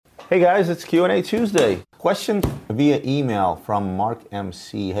Hey guys, it's Q&A Tuesday. Question via email from Mark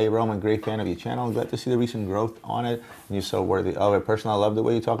MC. Hey Roman, great fan of your channel. Glad to see the recent growth on it, and you're so worthy of it. Personally, I love the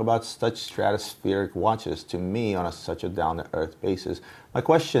way you talk about such stratospheric watches to me on such a down-to-earth basis. My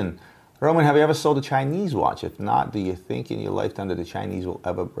question, Roman, have you ever sold a Chinese watch? If not, do you think in your lifetime that the Chinese will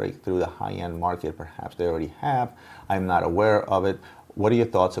ever break through the high-end market? Perhaps they already have. I'm not aware of it. What are your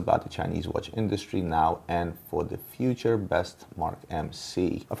thoughts about the Chinese watch industry now and for the future? Best, Mark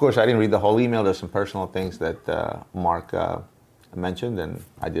MC. Of course, I didn't read the whole email. There's some personal things that Mark mentioned, and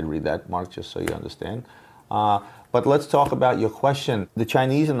I did read that, Mark, just so you understand. But let's talk about your question. The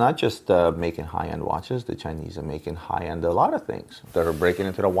Chinese are not just making high-end watches. The Chinese are making high-end a lot of things. They're breaking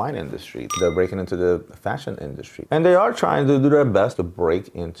into the wine industry. They're breaking into the fashion industry. And they are trying to do their best to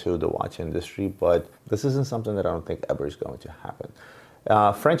break into the watch industry, but this isn't something that I don't think ever is going to happen.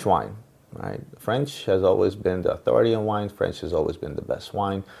 French wine, right? French has always been the authority in wine. French has always been the best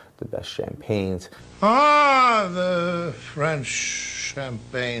wine, the best champagnes. Ah, the French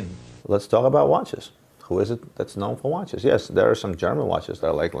champagne. Let's talk about watches. Who is it that's known for watches? Yes, there are some German watches that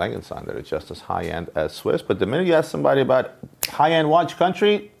are like Lange & Söhne that are just as high-end as Swiss, but the minute you ask somebody about high-end watch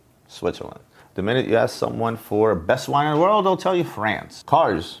country, Switzerland. The minute you ask someone for best wine in the world, they'll tell you France.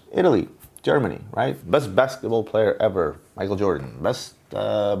 Cars, Italy. Germany, right? Best basketball player ever, Michael Jordan. Best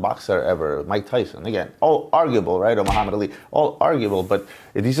boxer ever, Mike Tyson. Again, all arguable, right? Or Muhammad Ali. All arguable, but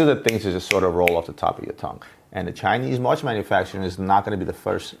these are the things that just sort of roll off the top of your tongue. And the Chinese watch manufacturing is not going to be the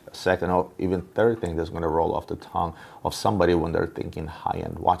first, second, or even third thing that's going to roll off the tongue of somebody when they're thinking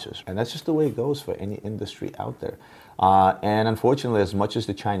high-end watches. And that's just the way it goes for any industry out there. And unfortunately, as much as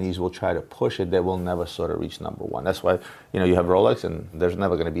the Chinese will try to push it, they will never sort of reach number one. That's why, you have Rolex, and there's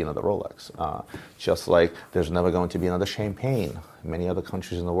never going to be another Rolex. Just like there's never going to be another champagne. Many other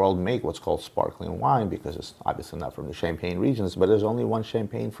countries in the world make what's called sparkling wine because it's obviously not from the Champagne regions, but there's only one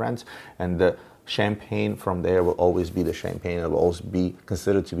Champagne, friends, and the champagne from there will always be the champagne. It will always be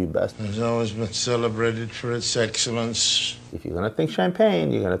considered to be best. It's always been celebrated for its excellence. If you're going to think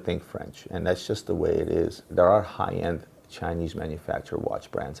champagne, you're going to think French. And that's just the way it is. There are high-end Chinese manufactured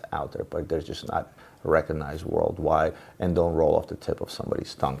watch brands out there, but they're just not recognized worldwide and don't roll off the tip of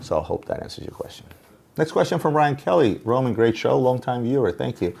somebody's tongue. So I hope that answers your question. Next question from Ryan Kelly. Roman, great show, long-time viewer.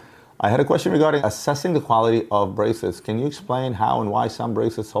 Thank you. I had a question regarding assessing the quality of bracelets. Can you explain how and why some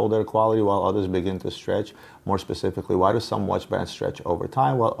bracelets hold their quality while others begin to stretch? More specifically, why do some watch brands stretch over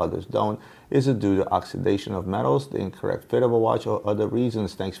time while others don't? Is it due to oxidation of metals, the incorrect fit of a watch, or other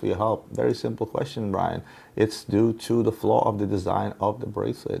reasons? Thanks for your help. Very simple question, Brian. It's due to the flaw of the design of the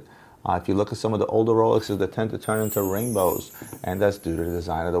bracelet. If you look at some of the older Rolexes, they tend to turn into rainbows, and that's due to the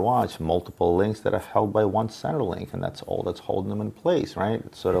design of the watch. Multiple links that are held by one center link, and that's all that's holding them in place, right?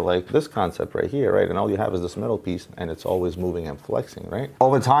 It's sort of like this concept right here, right? And all you have is this middle piece, and it's always moving and flexing, right?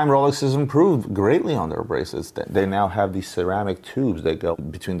 Over time, Rolex has improved greatly on their bracelets. They now have these ceramic tubes that go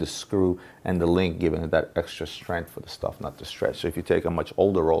between the screw and the link, giving it that extra strength for the stuff not to stretch. So if you take a much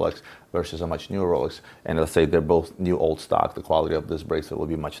older Rolex versus a much newer Rolex, and let's say they're both new old stock, the quality of this bracelet will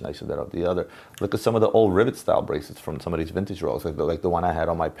be much nicer than of the other. Look at some of the old rivet style bracelets from some of these vintage Rolex, like the one I had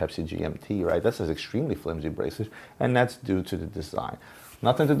on my Pepsi GMT, right? That's an extremely flimsy bracelet, and that's due to the design.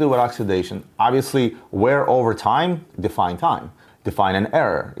 Nothing to do with oxidation. Obviously, wear over time, define time. Define an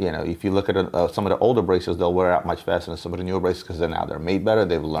error. If you look at some of the older bracelets, they'll wear out much faster than some of the newer bracelets because they're made better.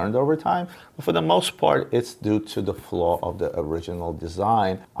 They've learned over time. But for the most part, it's due to the flaw of the original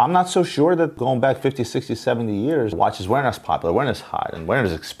design. I'm not so sure that going back 50, 60, 70 years, watches weren't as popular, weren't as hot, and weren't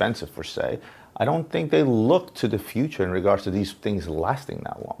as expensive per se. I don't think they look to the future in regards to these things lasting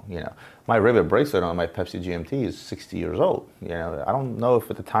that long. My rivet bracelet on my Pepsi GMT is 60 years old. I don't know if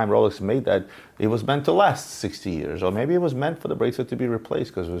at the time Rolex made that, it was meant to last 60 years, or maybe it was meant for the bracelet to be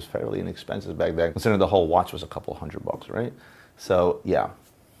replaced because it was fairly inexpensive back then, considering the whole watch was a couple $100, right? So yeah,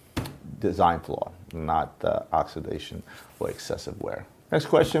 design flaw, not oxidation or excessive wear. Next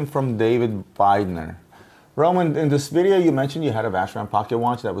question from David Bidner. Roman, in this video you mentioned you had a Vacheron pocket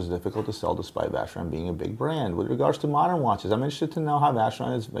watch that was difficult to sell despite Vacheron being a big brand. With regards to modern watches, I'm interested to know how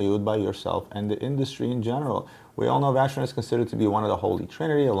Vacheron is viewed by yourself and the industry in general. We all know Vacheron is considered to be one of the Holy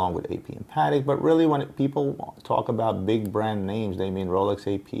Trinity along with AP and Patek, but really when people talk about big brand names, they mean Rolex,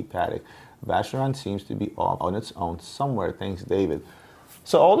 AP, Patek. Vacheron seems to be off on its own somewhere. Thanks, David.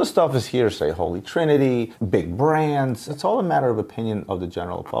 So all this stuff is hearsay, Holy Trinity, big brands. It's all a matter of opinion of the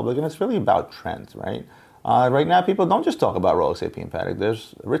general public, and it's really about trends, right? Right now, people don't just talk about Rolex, AP, and Patek.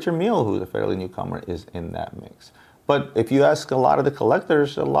 There's Richard Mille, who's a fairly newcomer, is in that mix. But if you ask a lot of the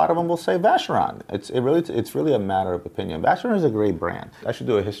collectors, a lot of them will say Vacheron. It's really a matter of opinion. Vacheron is a great brand. I should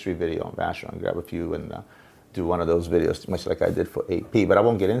do a history video on Vacheron, grab a few and do one of those videos, much like I did for AP, but I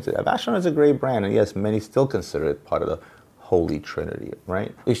won't get into that. Vacheron is a great brand, and yes, many still consider it part of the Holy Trinity,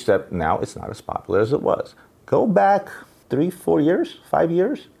 right? Except now it's not as popular as it was. Go back 3, 4 years, 5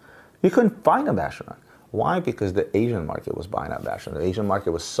 years, you couldn't find a Vacheron. Why? Because the Asian market was buying that Vacheron. The Asian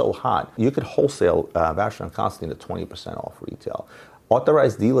market was so hot. You could wholesale Vacheron constantly to 20% off retail.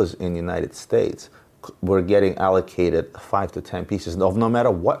 Authorized dealers in the United States were getting allocated 5 to 10 pieces of no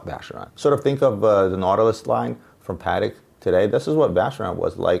matter what Vacheron. Sort of think of the Nautilus line from Patek today. This is what Vacheron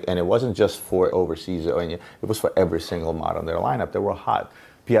was like, and it wasn't just for overseas. It was for every single model in their lineup. They were hot.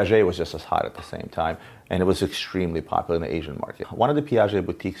 Piaget was just as hot at the same time, and it was extremely popular in the Asian market. One of the Piaget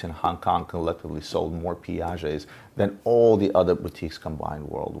boutiques in Hong Kong collectively sold more Piagets than all the other boutiques combined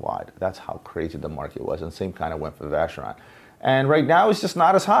worldwide. That's how crazy the market was, and same kind of went for Vacheron. And right now, it's just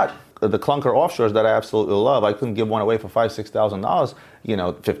not as hot. The clunker offshores that I absolutely love, I couldn't give one away for $5,000,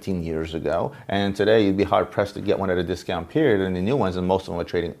 $6,000, 15 years ago. And today, you'd be hard pressed to get one at a discount period. And the new ones, and most of them are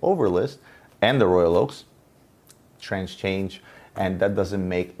trading over list, and the Royal Oaks, trends change. And that doesn't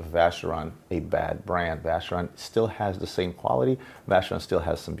make Vacheron a bad brand. Vacheron still has the same quality. Vacheron still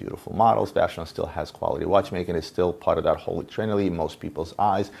has some beautiful models. Vacheron still has quality watchmaking. It's still part of that Holy Trinity in most people's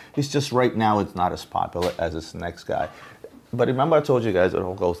eyes. It's just right now, it's not as popular as this next guy. But remember I told you guys it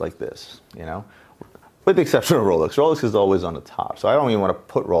all goes like this, with the exception of Rolex. Rolex is always on the top, so I don't even want to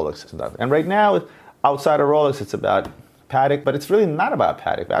put Rolex in that. And right now, outside of Rolex, it's about Patek, but it's really not about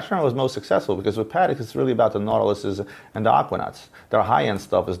Patek. Vacheron was most successful because with Patek, it's really about the Nautiluses and the Aquanauts. Their high-end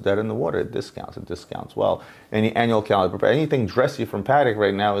stuff is dead in the water. It discounts well. Any annual calendar, anything dressy from Patek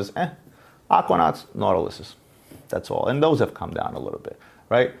right now is Aquanauts, Nautiluses. That's all. And those have come down a little bit,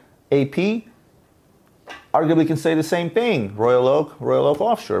 right? AP, arguably can say the same thing, Royal Oak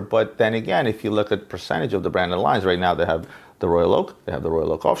Offshore. But then again, if you look at percentage of the branded lines, right now they have the Royal Oak, they have the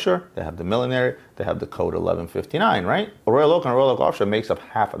Royal Oak Offshore, they have the Millenary, they have the Code 1159, right? Royal Oak and Royal Oak Offshore makes up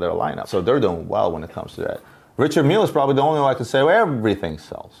half of their lineup. So they're doing well when it comes to that. Richard Mille is probably the only one I can say where everything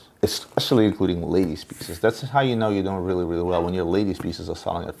sells, especially including ladies' pieces. That's how you know you're doing really, really well, when your ladies' pieces are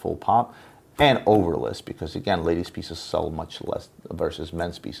selling at full pop. And over list, because again, ladies' pieces sell much less versus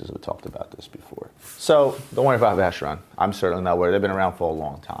men's pieces. We talked about this before. So don't worry about Vacheron. I'm certainly not worried. They've been around for a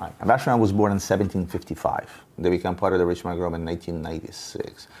long time. And Vacheron was born in 1755. They became part of the Richemont Group in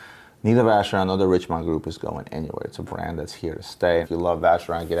 1996. Neither Vacheron nor the Richemont Group is going anywhere. It's a brand that's here to stay. If you love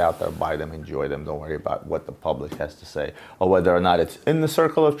Vacheron, get out there, buy them, enjoy them. Don't worry about what the public has to say or whether or not it's in the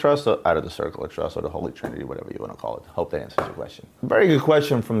circle of trust or out of the circle of trust or the Holy Trinity, whatever you want to call it. Hope that answers your question. Very good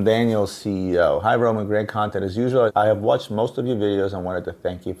question from Daniel, CEO. Hi, Roman. Great content as usual. I have watched most of your videos and wanted to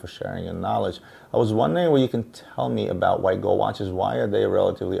thank you for sharing your knowledge. I was wondering what you can tell me about white gold watches. Why are they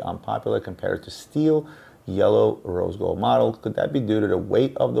relatively unpopular compared to steel, yellow, rose gold model? Could that be due to the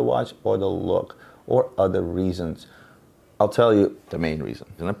weight of the watch or the look or other reasons? I'll tell you the main reason,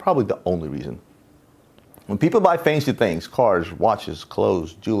 and probably the only reason. When people buy fancy things, cars, watches,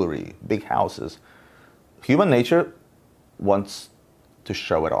 clothes, jewelry, big houses, human nature wants to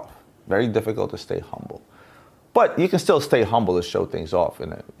show it off. Very difficult to stay humble. But you can still stay humble to show things off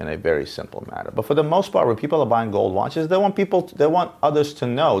in a very simple manner. But for the most part, when people are buying gold watches, they want others to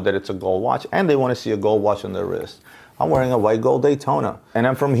know that it's a gold watch, and they want to see a gold watch on their wrist. I'm wearing a white gold Daytona. And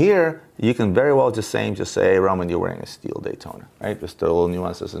then from here, you can very well just say, hey, Roman, you're wearing a steel Daytona, right? There's still little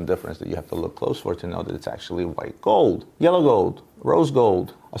nuances and difference that you have to look close for to know that it's actually white gold. Yellow gold, rose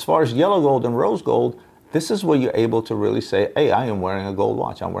gold. As far as yellow gold and rose gold, this is where you're able to really say, hey, I am wearing a gold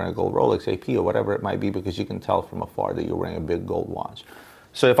watch. I'm wearing a gold Rolex AP or whatever it might be, because you can tell from afar that you're wearing a big gold watch.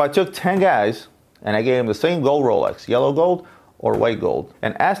 So if I took 10 guys and I gave them the same gold Rolex, yellow gold or white gold,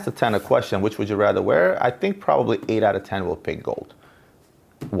 and asked the 10 a question, which would you rather wear? I think probably 8 out of 10 will pick gold.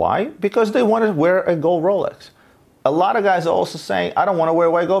 Why? Because they want to wear a gold Rolex. A lot of guys are also saying, I don't want to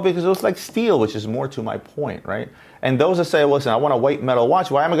wear white gold because it looks like steel, which is more to my point, right? And those that say, listen, I want a white metal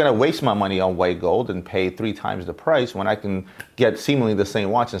watch. Why am I going to waste my money on white gold and pay 3 times the price when I can get seemingly the same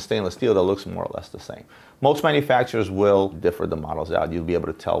watch in stainless steel that looks more or less the same? Most manufacturers will differ the models out. You'll be able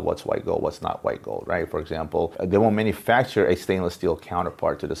to tell what's white gold, what's not white gold, right? For example, they won't manufacture a stainless steel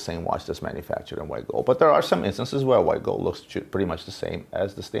counterpart to the same watch that's manufactured in white gold. But there are some instances where white gold looks pretty much the same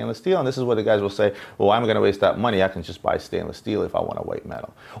as the stainless steel. And this is where the guys will say, well, why am I going to waste that money? I can just buy stainless steel if I want a white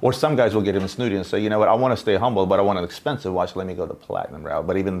metal. Or some guys will get even snooty and say, you know what, I want to stay humble, but I want an expensive watch. Let me go the platinum route.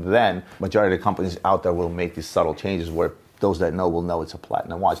 But even then, majority of the companies out there will make these subtle changes where those that know will know it's a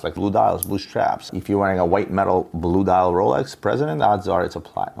platinum watch, like blue dials, blue straps. If you're wearing a white metal blue dial Rolex President, odds are it's a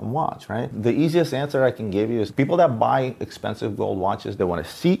platinum watch, right? The easiest answer I can give you is people that buy expensive gold watches, they want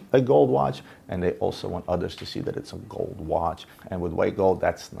to see a gold watch, and they also want others to see that it's a gold watch. And with white gold,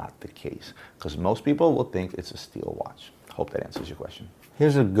 that's not the case, because most people will think it's a steel watch. Hope that answers your question.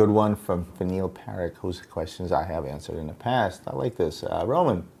 Here's a good one from Fanil Parekh, whose questions I have answered in the past. I like this.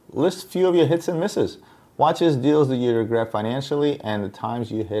 Roman, list a few of your hits and misses. Watches, deals that you regret financially, and the times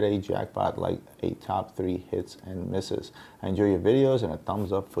you hit a jackpot, like a top 3 hits and misses. I enjoy your videos, and a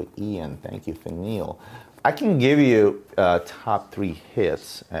thumbs up for Ian. Thank you, Fanil. I can give you top 3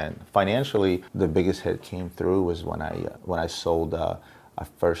 hits, and financially, the biggest hit came through was when I sold a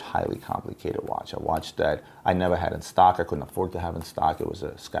first highly complicated watch, a watch that I never had in stock. I couldn't afford to have in stock. It was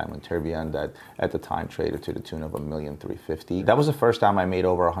a Skyman Tourbillon that at the time traded to the tune of $1,350,000. That was the first time I made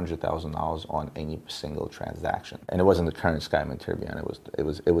over $100,000 on any single transaction. And it wasn't the current Skyman Tourbillon. It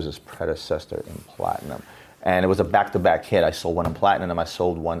was its predecessor in platinum. And it was a back-to-back hit. I sold one in platinum and I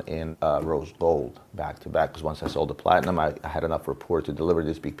sold one in rose gold back-to-back, because once I sold the platinum, I had enough rapport to deliver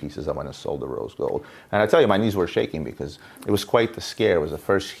these big pieces. I went and sold the rose gold. And I tell you, my knees were shaking because it was quite the scare. It was the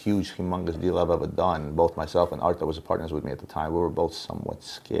first huge, humongous deal I've ever done. Both myself and Art, that was partners with me at the time, we were both somewhat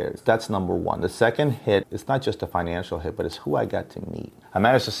scared. That's number one. The second hit, it's not just a financial hit, but it's who I got to meet. I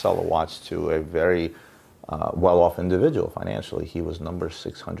managed to sell a watch to a very well-off individual financially. He was number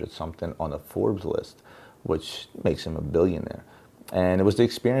 600-something on a Forbes list, which makes him a billionaire. And it was the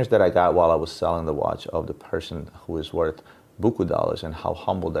experience that I got while I was selling the watch of the person who is worth buku dollars, and how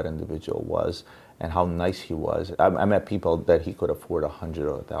humble that individual was and how nice he was. I met people that he could afford 100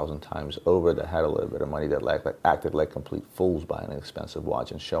 or 1,000 times over, that had a little bit of money, that acted like complete fools buying an expensive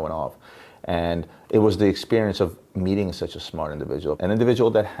watch and showing off. And it was the experience of meeting such a smart individual, an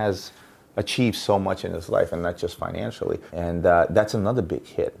individual that has achieved so much in his life, and not just financially. And that's another big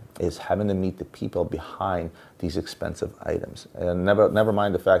hit, is having to meet the people behind these expensive items. And never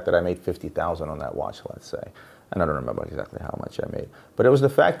mind the fact that I made $50,000 on that watch, let's say. And I don't remember exactly how much I made. But it was the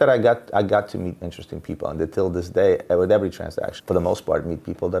fact that I got to meet interesting people. And until this day, with every transaction, for the most part, meet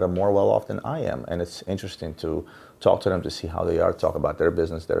people that are more well-off than I am. And it's interesting to talk to them, to see how they are, talk about their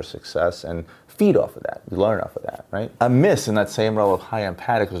business, their success, and feed off of that, learn off of that, right? A miss in that same row of high-end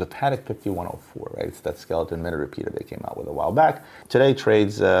Patek was a Patek 5104, right? It's that skeleton minute repeater they came out with a while back. Today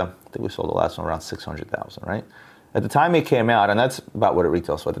trades, I think we sold the last one around 600,000, right? At the time it came out, and that's about what it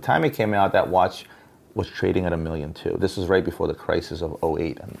retails for. At the time it came out, that watch was trading at $1.2 million. This was right before the crisis of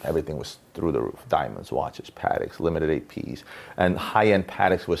 '08, and everything was through the roof. Diamonds, watches, Pateks, limited APs, and high-end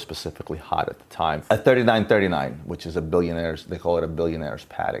Pateks was specifically hot at the time. A 3939, which is a billionaire's, they call it a billionaire's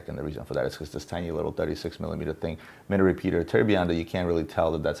Patek, and the reason for that is because this tiny little 36mm thing, minute repeater tourbillon, that you can't really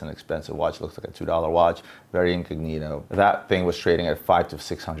tell that that's an expensive watch. It looks like a $2 watch, very incognito. That thing was trading at $500,000 to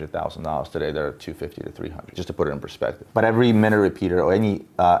 $600,000. Today they're $250,000 to $300,000, just to put it in perspective. But every minute repeater or any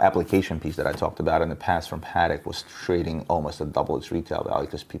application piece that I talked about in the past from Patek was trading almost at double its retail value,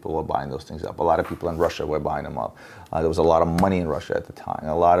 because people were buying those things up. A lot of people in Russia were buying them up. There was a lot of money in Russia at the time.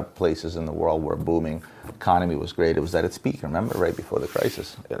 A lot of places in the world were booming. The economy was great. It was at its peak, remember, right before the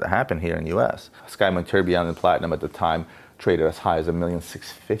crisis. It happened here in the US. Skyman Tourbillon in platinum at the time traded as high as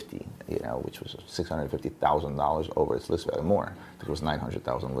 $1,650,000, you know, which was $650,000 over its list value, more. I think it was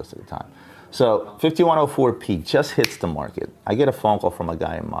 900,000 list at the time. So 5104P just hits the market. I get a phone call from a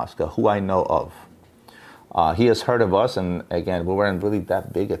guy in Moscow who I know of. He has heard of us, and again, we weren't really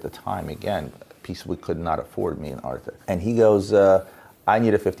that big at the time. Again, a piece we could not afford, me and Arthur. And he goes, I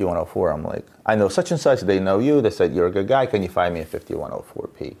need a 5104. I'm like, I know such and such. They know you. They said, you're a good guy. Can you find me a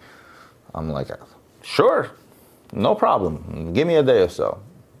 5104P? I'm like, sure, no problem. Give me a day or so.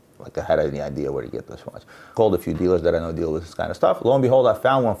 Like I had any idea where to get this watch. Called a few dealers that I know deal with this kind of stuff. Lo and behold, I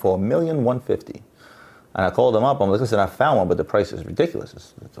found one for $1,150,000. And I called them up. I'm like, listen, I found one, but the price is ridiculous.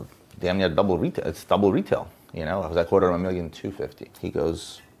 It's damn near double retail. It's double retail. You know, I quoted him $1,250,000. He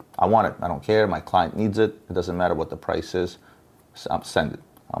goes, I want it. I don't care. My client needs it. It doesn't matter what the price is. Send it.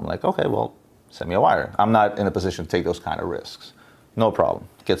 I'm like, okay, well, send me a wire. I'm not in a position to take those kind of risks. No problem.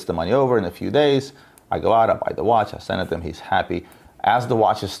 Gets the money over in a few days. I go out, I buy the watch, I send it to him. He's happy. As the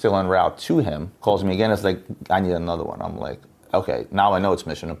watch is still en route to him, calls me again. It's like, I need another one. I'm like, okay, now I know it's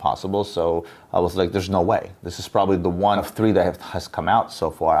mission impossible. So I was like, there's no way. This is probably the one of 3 that has come out so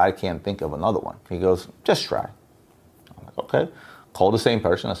far. I can't think of another one. He goes, just try. I'm like, okay. Called the same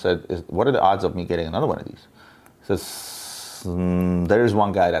person. I said, what are the odds of me getting another one of these? He says, there's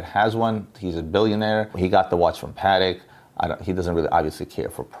one guy that has one. He's a billionaire. He got the watch from Patek. He doesn't really obviously care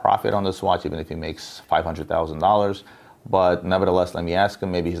for profit on this watch, even if he makes $500,000. But nevertheless, let me ask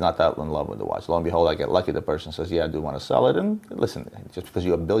him. Maybe he's not that in love with the watch. Lo and behold, I get lucky. The person says, yeah, I do want to sell it. And listen, just because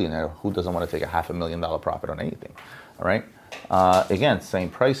you're a billionaire, who doesn't want to take a $500,000 profit on anything? All right. Again, same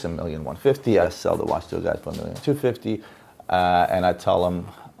price, $1,150,000. I sell the watch to a guy for $1,250,000. And I tell him,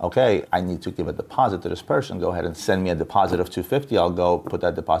 okay, I need to give a deposit to this person. Go ahead and send me a deposit of $250,000. I'll go put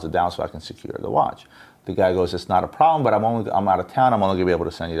that deposit down so I can secure the watch. The guy goes, it's not a problem, but I'm out of town. I'm only going to be able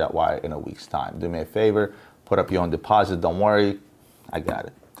to send you that wire in a week's time. Do me a favor, put up your own deposit. Don't worry, I got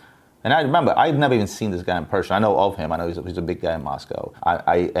it. And I remember, I'd never even seen this guy in person. I know of him. I know he's a big guy in Moscow.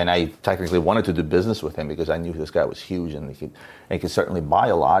 I technically wanted to do business with him because I knew this guy was huge and he could certainly buy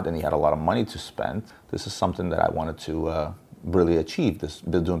a lot and he had a lot of money to spend. This is something that I wanted to really achieve,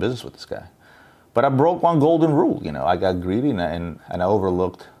 doing business with this guy. But I broke one golden rule. I got greedy and I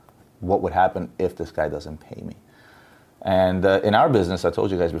overlooked what would happen if this guy doesn't pay me. And in our business, I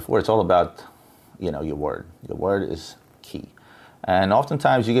told you guys before, it's all about, your word. Your word is key. And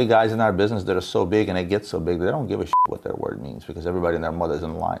oftentimes you get guys in our business that are so big and they get so big, they don't give a shit what their word means because everybody and their mother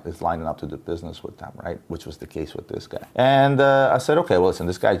is lining up to do business with them, right? Which was the case with this guy. And I said, okay, well, listen,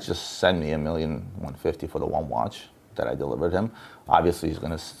 this guy just sent me $1,150,000 for the one watch that I delivered him. Obviously, he's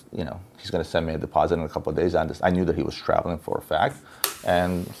gonna send me a deposit in a couple of days. I knew that he was traveling for a fact,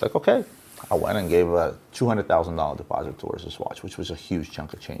 and it's like, okay. I went and gave a $200,000 deposit towards this watch, which was a huge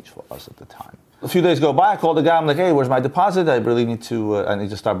chunk of change for us at the time. A few days go by, I called the guy. I'm like, hey, where's my deposit? I really need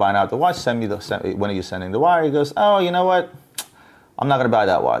to start buying out the watch. When are you sending the wire? He goes, oh, you know what? I'm not gonna buy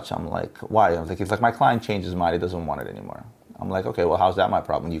that watch. I'm like, why? I was like, it's like my client changed his mind. He doesn't want it anymore. I'm like, okay, well, how's that my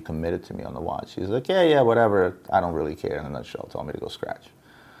problem? You committed to me on the watch. He's like, yeah, whatever. I don't really care. In a nutshell, told me to go scratch.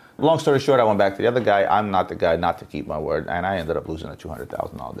 Long story short, I went back to the other guy. I'm not the guy not to keep my word, and I ended up losing a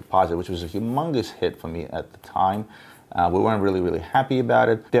 $200,000 deposit, which was a humongous hit for me at the time. We weren't really, really happy about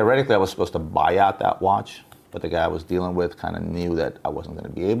it. Theoretically, I was supposed to buy out that watch, but the guy I was dealing with kind of knew that I wasn't going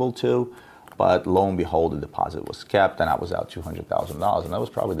to be able to. But lo and behold, the deposit was kept, and I was out $200,000, and that was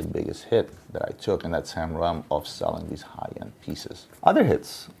probably the biggest hit that I took in that same realm of selling these high-end pieces. Other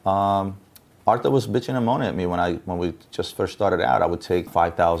hits. Arthur was bitching and moaning at me when we just first started out. I would take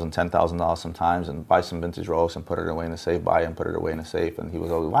 $5,000, $10,000 sometimes and buy some vintage Rolex and put it away in a safe, buy and put it away in a safe. And he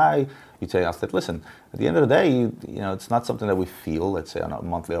was always, why? I said, listen, at the end of the day, it's not something that we feel, let's say on a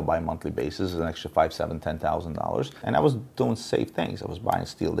monthly or bi-monthly basis, is an extra $5,000, $7,000, $10,000. And I was doing safe things. I was buying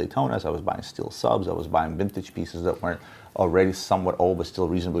steel Daytonas, I was buying steel subs, I was buying vintage pieces that weren't already somewhat old but still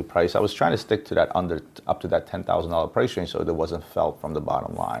reasonably priced. I was trying to stick to that up to that $10,000 price range so that it wasn't felt from the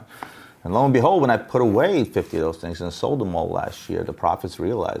bottom line. And lo and behold, when I put away 50 of those things and sold them all last year, the profits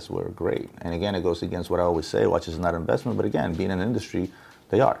realized were great. And again, it goes against what I always say, watches is not an investment, but again, being in an industry,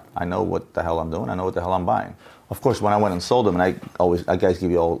 they are. I know what the hell I'm doing, I know what the hell I'm buying. Of course, when I went and sold them, and I always give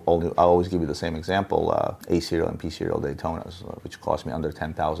you the same example, A serial and P serial Daytonas, which cost me under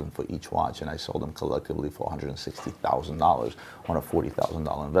 $10,000 for each watch, and I sold them collectively for $160,000 on a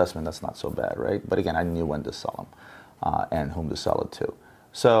 $40,000 investment. That's not so bad, right? But again, I knew when to sell them and whom to sell it to.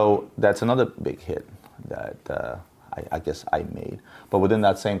 So that's another big hit that I guess I made. But within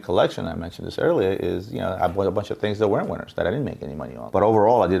that same collection, I mentioned this earlier, is I bought a bunch of things that weren't winners, that I didn't make any money on. But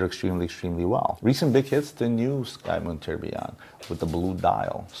overall, I did extremely, extremely well. Recent big hits, the new SkyMoon Tourbillon with the blue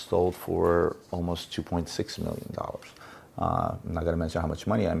dial, sold for almost $2.6 million. I'm not going to mention how much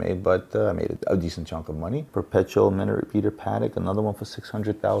money I made, but I made a decent chunk of money. Perpetual minute repeater Patek, another one for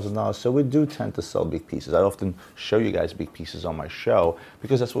 $600,000. So we do tend to sell big pieces. I often show you guys big pieces on my show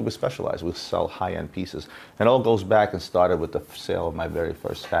because that's what we specialize. We sell high-end pieces. And it all goes back and started with the sale of my very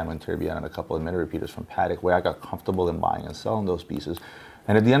first SkyMoon Tourbillon and a couple of minute repeaters from Patek, where I got comfortable in buying and selling those pieces.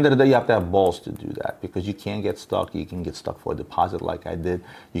 And at the end of the day, you have to have balls to do that because you can't get stuck. You can get stuck for a deposit like I did.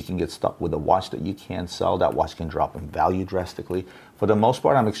 You can get stuck with a watch that you can't sell. That watch can drop in value drastically. For the most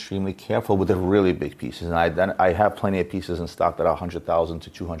part, I'm extremely careful with the really big pieces. And I have plenty of pieces in stock that are $100,000 to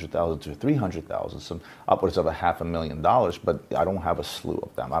 $200,000 to $300,000, some upwards of $500,000, but I don't have a slew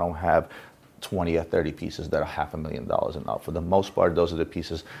of them. I don't have 20 or 30 pieces that are $500,000 and up. For the most part, those are the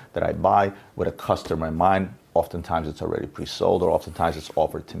pieces that I buy with a customer in mind. Oftentimes it's already pre-sold, or oftentimes it's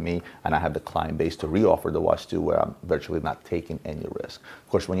offered to me, and I have the client base to re-offer the watch to, where I'm virtually not taking any risk. Of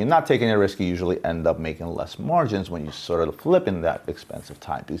course, when you're not taking any risk, you usually end up making less margins when you sort of flip in that expensive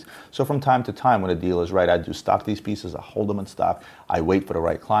timepiece. So from time to time, when a deal is right, I do stock these pieces, I hold them in stock, I wait for the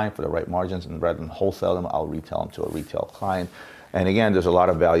right client, for the right margins, and rather than wholesale them, I'll retail them to a retail client. And again, there's a lot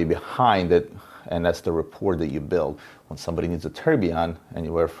of value behind it, and that's the rapport that you build. When somebody needs a tourbillon,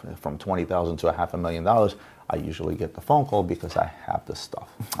 anywhere from $20,000 to $500,000, I usually get the phone call because I have the stuff.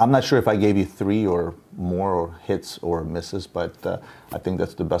 I'm not sure if I gave you 3 or more hits or misses, but I think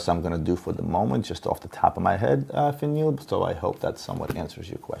that's the best I'm going to do for the moment, just off the top of my head, Finil. So I hope that somewhat answers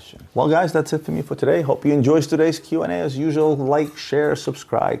your question. Well, guys, that's it for me for today. Hope you enjoyed today's Q&A. As usual, like, share,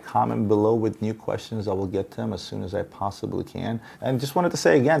 subscribe, comment below with new questions. I will get to them as soon as I possibly can. And just wanted to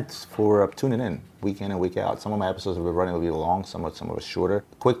say again, for tuning in week in and week out. Some of my episodes will be running a little long, some of it shorter.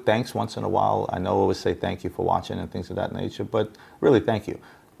 Quick thanks once in a while. I know I always say thank you for watching and things of that nature, but really thank you.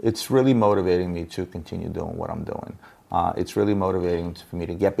 It's really motivating me to continue doing what I'm doing. It's really motivating for me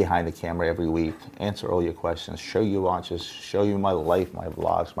to get behind the camera every week, answer all your questions, show you launches, show you my life, my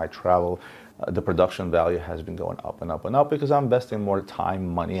vlogs, my travel. The production value has been going up and up and up because I'm investing more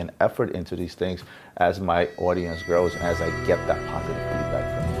time, money, and effort into these things as my audience grows and as I get that positive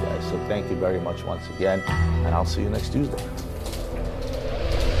feedback from you guys. So thank you very much once again, and I'll see you next Tuesday.